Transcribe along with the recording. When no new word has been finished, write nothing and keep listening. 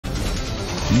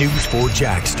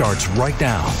News4JAX starts right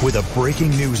now with a breaking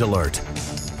news alert.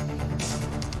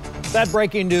 That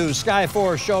breaking news, Sky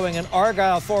 4 showing an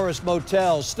Argyle Forest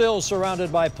motel still surrounded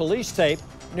by police tape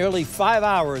nearly 5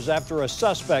 hours after a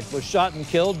suspect was shot and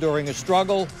killed during a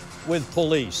struggle with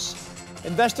police.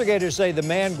 Investigators say the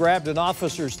man grabbed an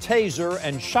officer's taser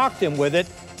and shocked him with it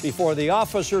before the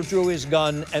officer drew his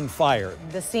gun and fired.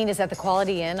 The scene is at the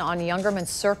Quality Inn on Youngerman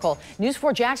Circle.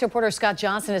 News4JAX reporter Scott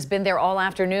Johnson has been there all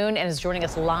afternoon and is joining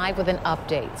us live with an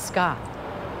update. Scott.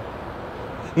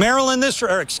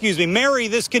 Mary,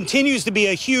 this continues to be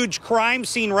a huge crime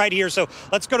scene right here. So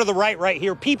let's go to the right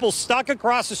here. People stuck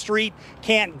across the street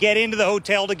can't get into the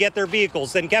hotel to get their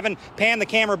vehicles. Then Kevin, pan the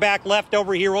camera back left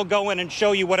over here. We'll go in and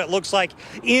show you what it looks like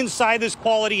inside this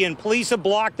Quality Inn. Police have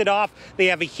blocked it off. They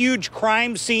have a huge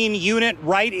crime scene unit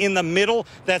right in the middle.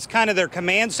 That's kind of their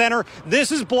command center. This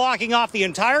is blocking off the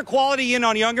entire Quality Inn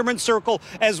on Youngerman Circle,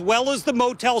 as well as the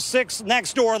Motel 6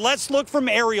 next door. Let's look from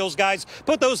aerials, guys.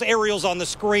 Put those aerials on the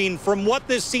screen from what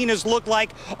this scene has looked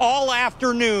like all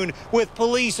afternoon, with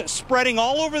police spreading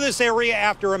all over this area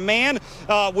after a man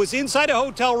was inside a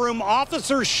hotel room.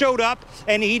 Officers showed up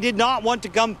and he did not want to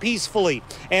come peacefully,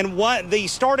 and they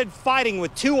started fighting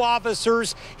with two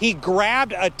officers. He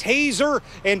grabbed a taser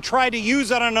and tried to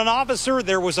use it on an officer.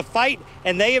 There was a fight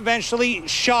and they eventually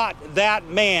shot that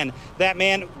man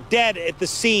dead at the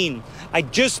scene. I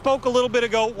just spoke a little bit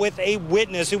ago with a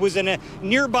witness who was in a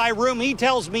nearby room. He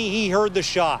tells me he heard the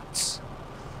shots.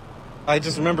 I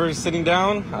just remember sitting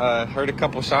down, heard a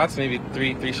couple shots, maybe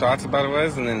three shots about it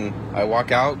was, and then I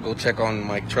walk out, go check on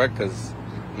my truck, because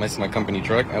it's my company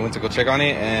truck. I went to go check on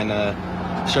it,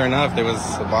 and sure enough, there was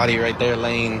a body right there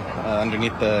laying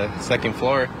underneath the second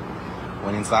floor.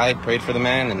 Went inside, prayed for the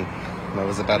man, and that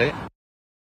was about it.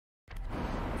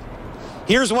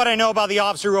 Here's what I know about the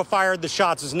officer who fired the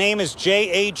shots. His name is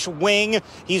J.H. Wing.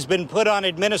 He's been put on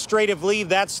administrative leave.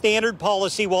 That's standard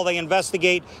policy while they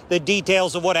investigate the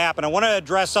details of what happened. I want to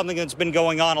address something that's been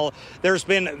going on. There's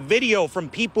been video from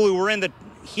people who were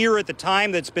here at the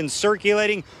time that's been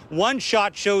circulating. One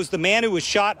shot shows the man who was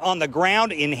shot on the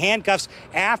ground in handcuffs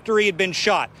after he had been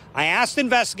shot. I asked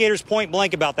investigators point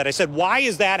blank about that. I said, why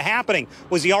is that happening?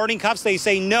 Was he already in cuffs? They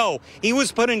say no. He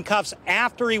was put in cuffs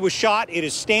after he was shot. It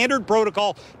is standard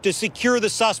protocol to secure the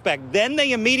suspect. Then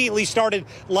they immediately started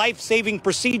life-saving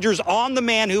procedures on the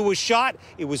man who was shot.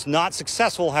 It was not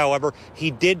successful, however.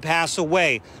 He did pass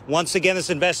away. Once again, this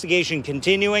investigation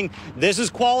continuing. This is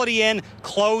Quality Inn,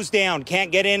 closed down. Can't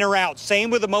get in or out. Same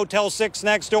with the Motel 6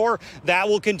 next door. That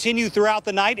will continue throughout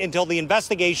the night until the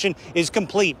investigation is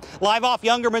complete. Live off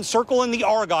Youngerman Circle in the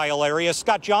Argyle area,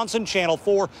 Scott Johnson, Channel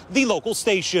 4, the local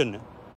station.